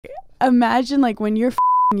imagine like when you're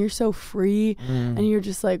you're so free and you're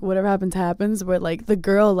just like whatever happens happens, where like the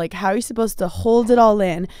girl, like how are you supposed to hold it all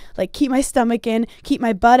in, like keep my stomach in, keep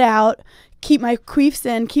my butt out, keep my queefs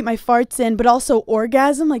in, keep my farts in, but also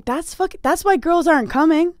orgasm? Like that's why girls aren't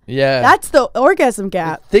coming. Yeah, that's the orgasm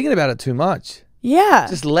gap. You're thinking about it too much. Yeah,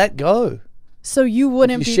 just let go. So you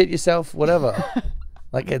wouldn't shit yourself, whatever.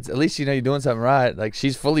 Like, it's at least you know you're doing something right. Like,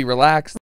 she's fully relaxed.